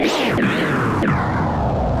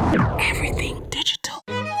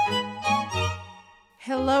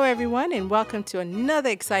everyone, and welcome to another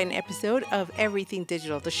exciting episode of Everything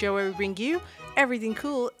Digital, the show where we bring you everything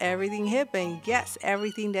cool, everything hip, and yes,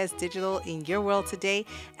 everything that's digital in your world today.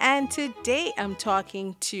 And today I'm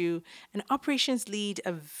talking to an operations lead,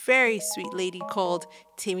 a very sweet lady called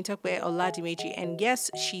Temitope Oladimeji. And yes,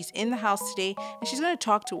 she's in the house today, and she's going to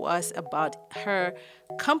talk to us about her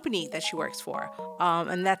company that she works for,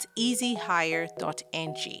 and that's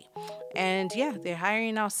EazyHire.ng. And yeah, they're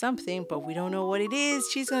hiring out something, but we don't know what it is.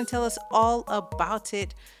 She's going to tell us all about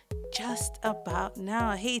it just about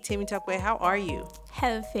now. Hey, Temitope, how are you?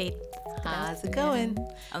 Hello, Faith. How's it going?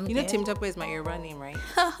 You know, good. Temitope is my Yoruba name, right?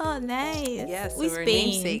 Oh, nice. Yes, so With we're Spain.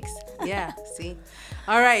 namesakes. Yeah, see?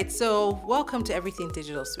 All right, so welcome to Everything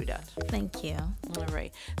Digital, sweetheart. Thank you. All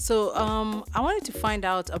right. So I wanted to find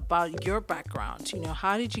out about your background. You know,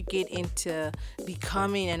 how did you get into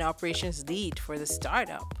becoming an operations lead for the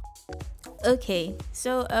startup? Okay,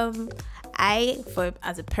 so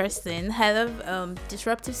as a person, I love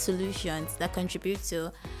disruptive solutions that contribute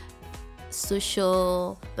to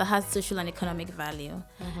that has social and economic value.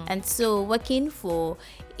 Mm-hmm. And so working for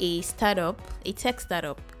a startup, a tech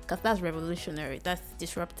startup, because that's revolutionary, that's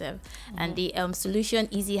disruptive. Mm-hmm. And the solution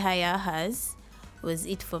EazyHire was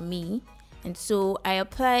it for me. And so I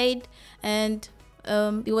applied, and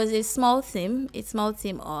it was a small team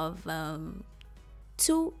of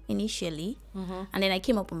 2 initially, mm-hmm. and then I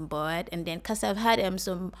came up on board, and then because I've had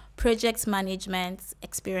some project management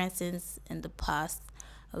experiences in the past,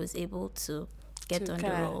 I was able to get on the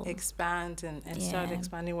roll, expand and start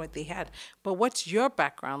expanding what they had. But what's your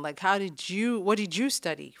background? Like, what did you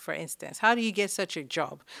study, for instance? How do you get such a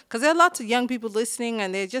job? Because there are lots of young people listening,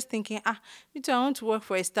 and they're just thinking, I want to work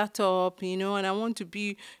for a startup, and I want to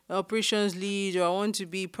be operations lead, or I want to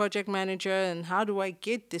be project manager, and how do I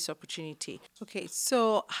get this opportunity? Okay,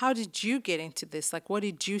 so how did you get into this? Like, what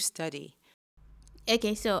did you study?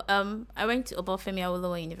 Okay, so I went to Obafemi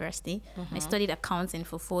Awolowo University. Mm-hmm. I studied accounting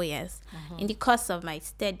for 4 years. Mm-hmm. In the course of my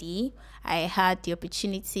study, I had the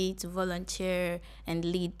opportunity to volunteer and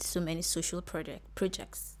lead so many social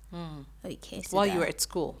projects. Mm. Okay, so while you were at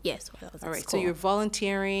school? Yes, while I was all at right, school. So you're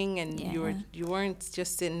volunteering, and you weren't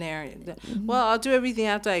just sitting there. Well, I'll do everything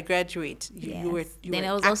after I graduate. You were then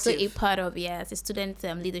I was active. also a part of a student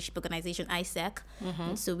leadership organization, ISEC.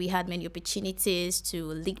 Mm-hmm. So we had many opportunities to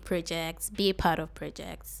lead projects, be a part of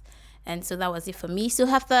projects, and so that was it for me. So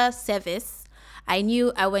after service, I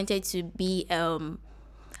knew I wanted to be I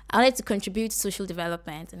wanted to contribute to social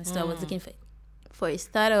development, and so I was looking for a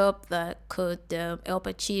startup that could help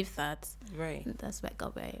achieve that. Right. And that's what I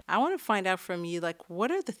got by. I want to find out from you, like,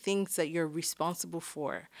 what are the things that you're responsible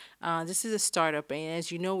for? This is a startup, and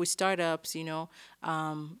as you know, with startups, a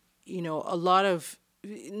lot of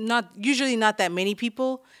not that many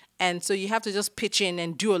people, and so you have to just pitch in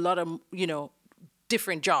and do a lot of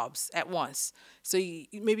different jobs at once. So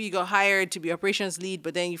maybe you got hired to be operations lead,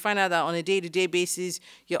 but then you find out that on a day-to-day basis,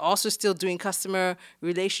 you're also still doing customer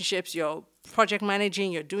relationships, you're project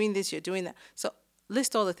managing, you're doing this, you're doing that. So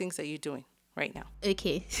list all the things that you're doing right now.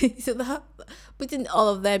 Okay. So putting all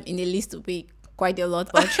of them in a list will be quite a lot,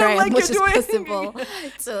 but I'll try as much as possible.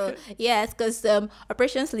 So yes, because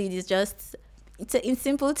operations lead is just, in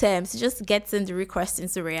simple terms, just getting the request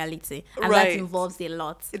into reality, and that involves a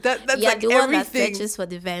lot. That's you're like the one everything. that searches for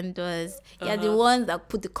the vendors. You're the one that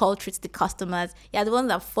put the call through to the customers. You're the one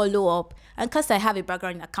that follow up. And because I have a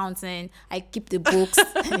background in accounting, I keep the books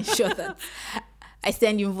and ensure that I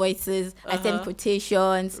send invoices, I send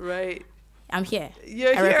quotations. Right. I'm here.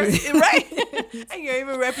 You're here, right? And you're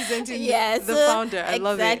even representing the founder. I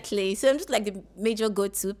love it. Exactly. So I'm just like the major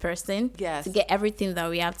go-to person to get everything that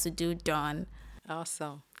we have to do done.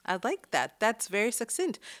 Awesome. I like that. That's very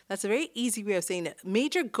succinct. That's a very easy way of saying that.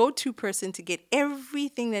 Major go-to person to get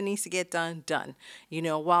everything that needs to get done.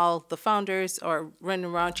 While the founders are running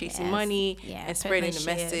around chasing money and spreading the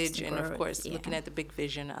message, and of course, looking at the big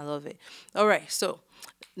vision. I love it. All right. So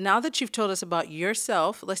now that you've told us about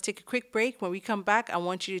yourself, let's take a quick break. When we come back, I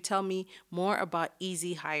want you to tell me more about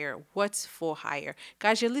EazyHire. What's for hire?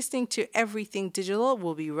 Guys, you're listening to Everything Digital.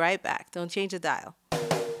 We'll be right back. Don't change the dial.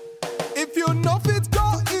 If you know fit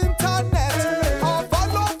go internet or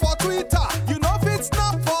follow for Twitter, you know fit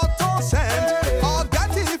snap photo send or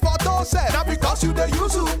get it photo send. Now because you the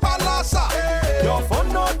use Palasa, your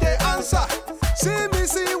phone no dey answer. See me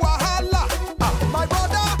see wahala. My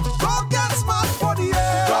brother, go get smartphone,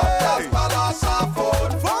 Drop that Palasa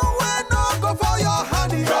phone. Phone when no go for your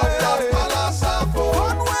honey. Drop that Palasa phone.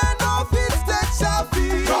 Phone when no fit take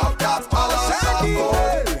selfie. Drop that Palasa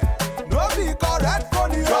phone. No be correct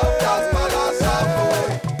phone. Drop that Palasa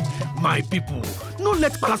phone. My people, no No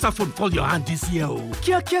let Palasa phone fall your hand this year.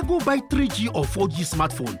 Kia go buy 3G or 4G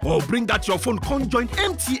smartphone or bring that your phone con join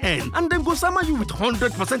MTN and then go summer you with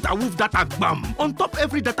 100% awoof data bam on top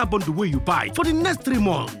every data bundle way you buy for the next 3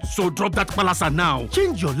 months. So drop that Palasa now.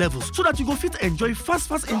 Change your levels so that you go fit enjoy fast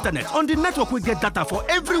internet on the network we get data for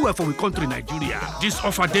everywhere for we country Nigeria. This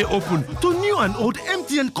offer day open to new and old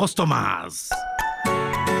MTN customers.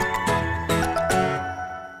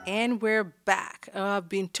 And we're back. I've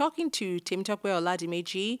been talking to Temitope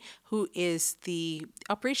Oladimeji, who is the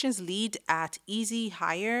operations lead at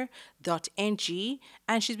EazyHire.ng,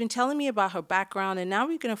 and she's been telling me about her background. And now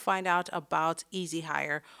we're going to find out about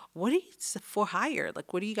EazyHire. What is for hire?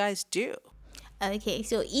 Like, what do you guys do? Okay,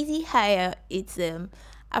 so EazyHire, it's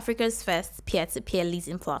Africa's first peer-to-peer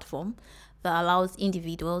leasing platform that allows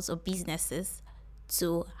individuals or businesses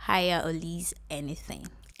to hire or lease anything.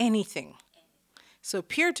 Anything. So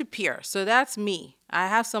peer-to-peer. So that's me. I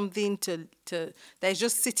have something to that's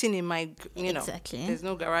just sitting in my, Exactly. There's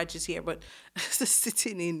no garages here, but it's just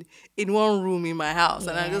sitting in one room in my house.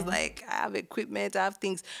 Yeah. And I'm just like, I have equipment, I have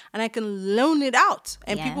things, and I can loan it out.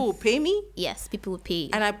 And people will pay me. Yes, people will pay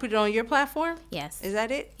you. And I put it on your platform? Yes. Is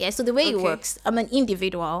that it? Yeah, so the way it works, I'm an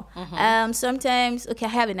individual. Sometimes, I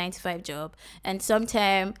have a 9-to-5 job, and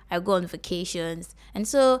sometimes I go on vacations, and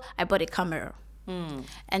so I bought a camera.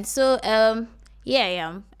 And so, I'm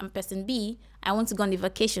person B. I want to go on the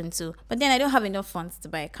vacation too, but then I don't have enough funds to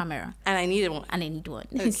buy a camera. And I need one.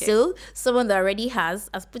 Okay. So someone that already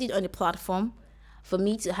has put it on the platform for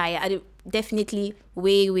me to hire at a definitely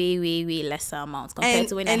way lesser amount compared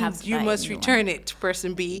to when I have to buy you must a new return it to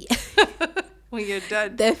person B when you're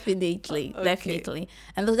done. Definitely.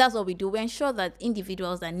 And that's what we do. We ensure that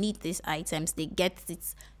individuals that need these items, they get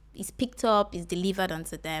it. It's picked up, it's delivered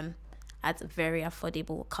onto them at very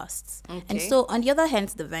affordable costs. Okay. And so on the other hand,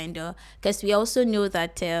 the vendor, because we also know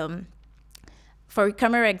that for a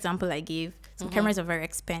camera example I gave, some cameras are very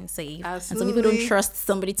expensive. Absolutely. And some people don't trust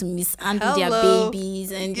somebody to mishandle their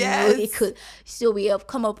babies. And it could. So we have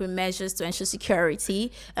come up with measures to ensure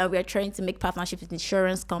security. And we are trying to make partnerships with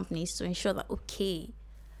insurance companies to ensure that,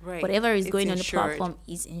 whatever is going on the platform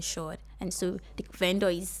is insured. And so the vendor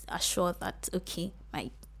is assured that,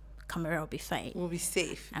 my camera will be fine. Will be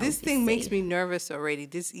safe. This thing makes me nervous already,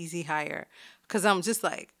 this EazyHire, because I'm just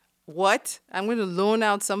like, what? I'm going to loan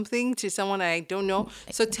out something to someone I don't know.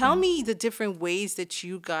 So tell me the different ways that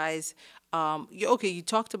you guys, you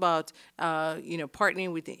talked about,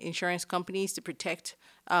 partnering with the insurance companies to protect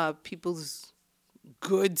people's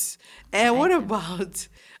goods. And what about,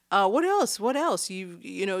 what else?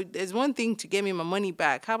 There's one thing to get me my money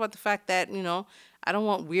back. How about the fact that, I don't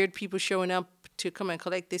want weird people showing up to come and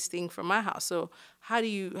collect this thing from my house. So how do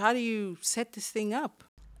you set this thing up?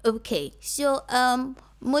 Okay, so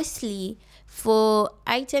mostly for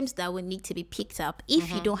items that would need to be picked up, if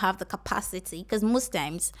you don't have the capacity, because most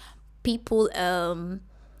times people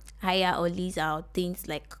hire or lease out things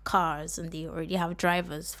like cars and they already have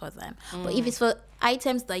drivers for them. But if it's for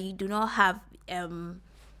items that you do not have the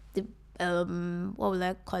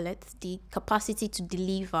capacity to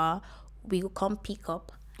deliver, we will come pick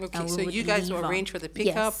up. Okay, so you guys will arrange for the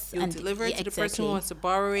pickup, you'll deliver it to the person who wants to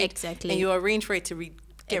borrow it, and you arrange for it to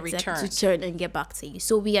get returned. Return and get back to you.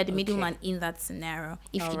 So we are the middleman in that scenario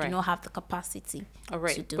if you do not have the capacity. All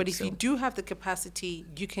right, but if you do have the capacity,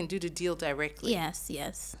 you can do the deal directly.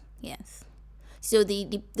 Yes. So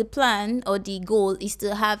the plan or the goal is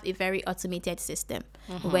to have a very automated system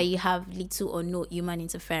where you have little or no human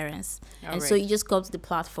interference. So you just go to the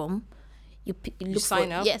platform, you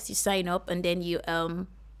sign up. Yes, you sign up, and then you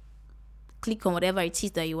click on whatever it is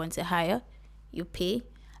that you want to hire, you pay,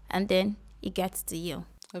 and then it gets to you.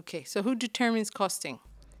 Okay, so who determines costing?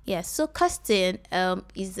 Yes, so costing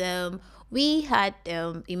is we had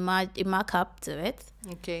a markup to it.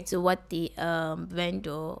 Okay. So what the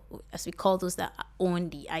vendor, as we call those that own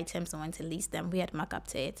the items and want to lease them, we had markup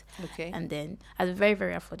to it. Okay. And then at a very,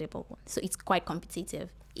 very affordable one. So it's quite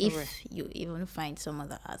competitive if you even find someone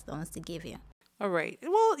that wants to give you. All right.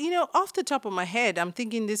 Well, off the top of my head, I'm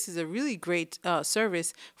thinking this is a really great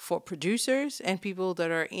service for producers and people that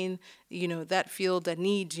are in, that field that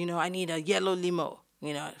needs, I need a yellow limo,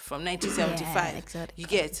 from 1975. Yeah, exactly. You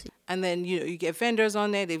get, and then, you get vendors on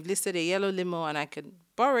there. They've listed a yellow limo and I could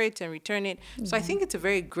borrow it and return it. So I think it's a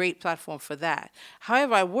very great platform for that.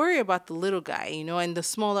 However, I worry about the little guy, and the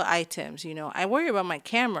smaller items, I worry about my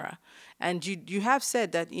camera. And you have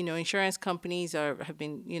said that, insurance companies have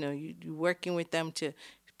been, you working with them to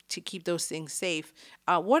keep those things safe.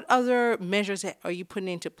 What other measures are you putting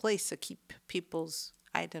into place to keep people's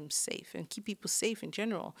items safe and keep people safe in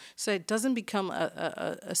general, so it doesn't become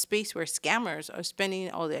a space where scammers are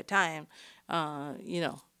spending all their time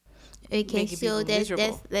Okay, making so people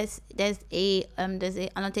miserable. there's an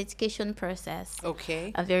authentication process.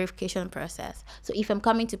 Okay. A verification process. So if I'm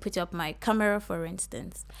coming to put up my camera, for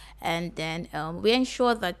instance, and then we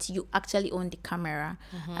ensure that you actually own the camera,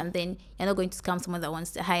 and then you're not going to scam someone that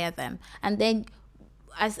wants to hire them. And then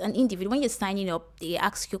as an individual, when you're signing up, they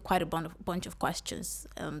ask you quite a bunch of questions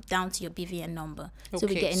down to your BVN number. So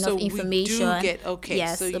we get enough information. About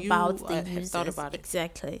the users. Thought about it.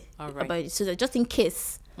 Exactly. All right. About it. So that just in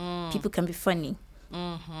case people can be funny,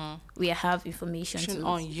 we have information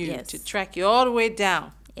On you yes. to track you all the way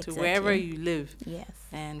down Exactly. to wherever you live. Yes.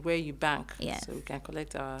 And where you bank. Yes. So we can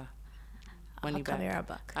collect our money back. Camera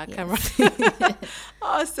back. Our yes. camera.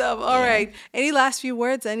 Awesome. All right. Any last few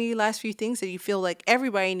words? Any last few things that you feel like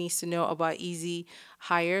everybody needs to know about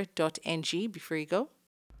EazyHire.ng before you go?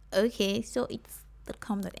 Okay, so it's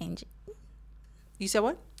 .com.ng. You said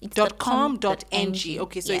what? It's .com.ng. .com.ng.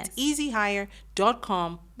 Okay, so Yes. it's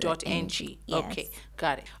easyhire.com.ng. Yes. Okay,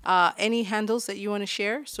 got it. Any handles that you want to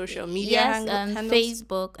share? Social media Yes, handles? on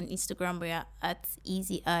Facebook and Instagram we are at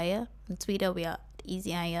EazyHire. On Twitter we are at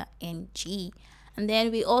EazyHire.ng. And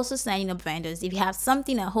then we also signing up vendors. If you have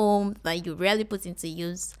something at home that you rarely put into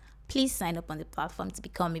use, please sign up on the platform to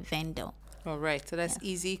become a vendor. All right, so that's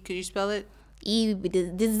easy. Could you spell it? With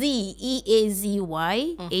the Z,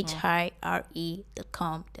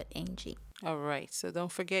 EazyHire.com.ng. All right, so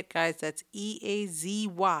don't forget, guys, that's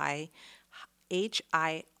EazyHire.com.ng.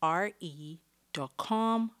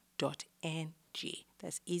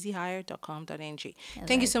 That's easyhire.com.ng.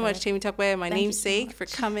 Thank you so much, Temitope, my Thank you so namesake, much. for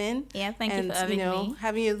coming. Yeah, thank you and, for having me.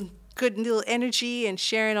 having a good little energy and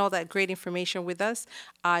sharing all that great information with us.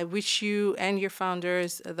 I wish you and your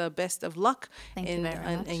founders the best of luck Thank you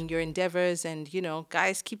very much. in your endeavors. And,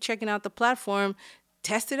 guys, keep checking out the platform.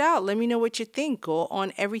 Test it out. Let me know what you think. Go on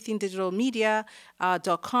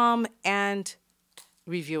everythingdigitalmedia.com and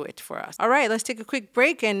review it for us. All right, let's take a quick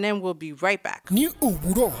break and then we'll be right back. ní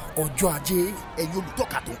òwúrọ̀ ọjọ́ ajé ẹ̀yin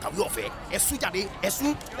olùtọ́ka tó ń kàwé ọ̀fẹ́ ẹ̀sùn jáde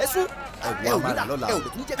ẹ̀sùn ẹ ò ní là ẹ ò lè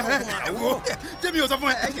tún jẹ́ káwọn ọmọ àwọn. jẹ́mi ò sọ fún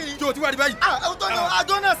ẹ tí o ti wá di báyìí. ọ̀tọ̀ náà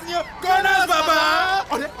gunners ni o. gunners bàbá.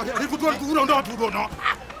 ọ̀rẹ́ dúró náà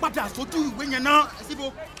padà sójú ìwé yẹn náà síbo.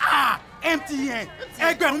 MTN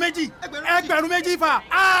ẹgbẹ̀rún méjì fà.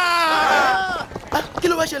 kí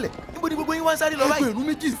ló wá ṣẹlẹ̀ níbo ni gbogbo yín wá ń sáré lọ báyìí. ẹgbẹ̀rún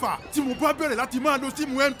méjì fà tí mo bá bẹ̀rẹ̀ láti máa lo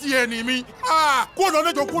síìmù MTN mi. kó lọ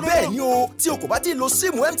lẹ́jọ́ kó lọ. bẹ́ẹ̀ ni o tí o kò bá ti lo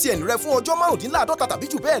síìmù MTN rẹ fún ọjọ́ márùndínláàádọ́ta tàbí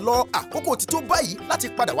jù bẹ́ẹ̀ lọ àkókò ti tó báyìí láti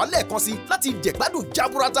padà wá lẹ́ẹ̀kan sí láti jẹ̀gbádùn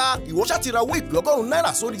jaburata. ìwọ ṣá ti ra owó ìpè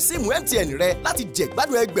 $100 sórí síìmù MTN rẹ láti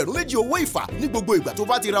jẹ̀gbádùn ẹgbẹ̀rún méjì owó ìfà ní gbogbo ìgbà tó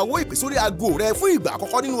bá ti ra owó ìpè sórí aago rẹ fún ìgbà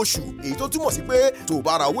àkọ́kọ́ nínú oṣù. èyí tó túmọ̀ sí pé tó o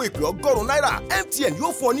bá ra owó ìpè $100 MTN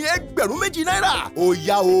yóò fún ọ ní ẹgbẹ̀rún méjì náírà. ó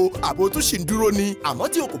yá o àbò tó ṣì ń dúró ni. àmọ́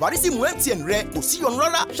tí o kò bá rí síìmù MTN rẹ kò sí yọnu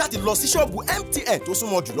rárá. ṣáà ti lọ sí ṣọ́ọ̀bù MTN tó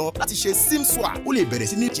súnmọ́ jùlọ láti ṣe sim swap. ó lè bẹ̀rẹ̀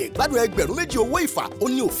sí ní jẹ̀gbádùn ẹgbẹ̀rún méjì owó ìfà. ó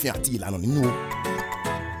ní òfin àti ìlànà nínú.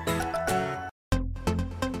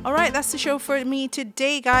 All right, that's the show for me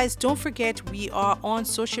today, guys. Don't forget, we are on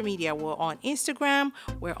social media. We're on Instagram,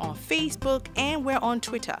 we're on Facebook, and we're on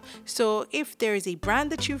Twitter. So if there is a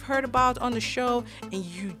brand that you've heard about on the show and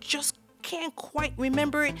you just can't quite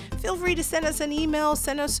remember it, feel free to send us an email,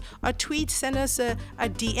 send us a tweet, send us a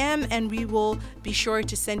DM, and we will be sure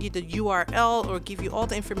to send you the URL or give you all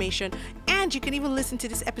the information. And you can even listen to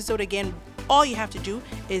this episode again. All you have to do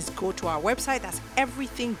is go to our website. That's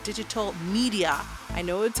Everything Digital Media. I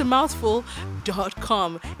know it's a mouthful,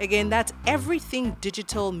 .com. Again, that's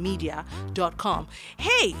everythingdigitalmedia.com.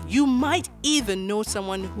 Hey, you might even know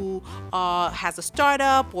someone who has a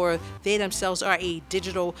startup or they themselves are a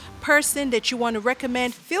digital person that you want to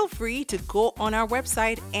recommend. Feel free to go on our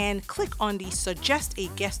website and click on the Suggest a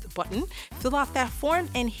Guest button, fill out that form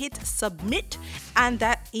and hit submit, and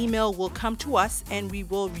that email will come to us and we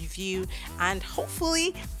will review and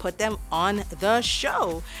hopefully put them on the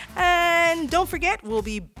show. And don't forget, we'll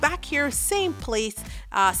be back here, same place,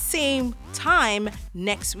 same time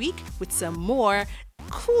next week with some more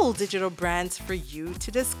cool digital brands for you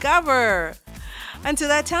to discover. Until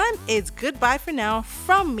that time, it's goodbye for now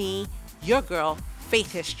from me, your girl,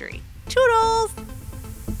 Faith History. Toodles!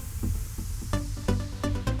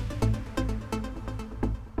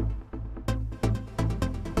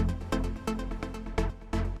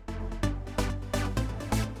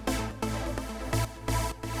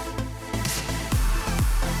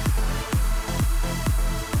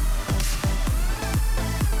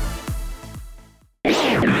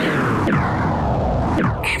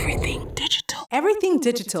 Everything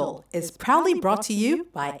Digital is proudly brought to you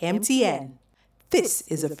by MTN. This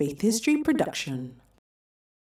is a Faith History production.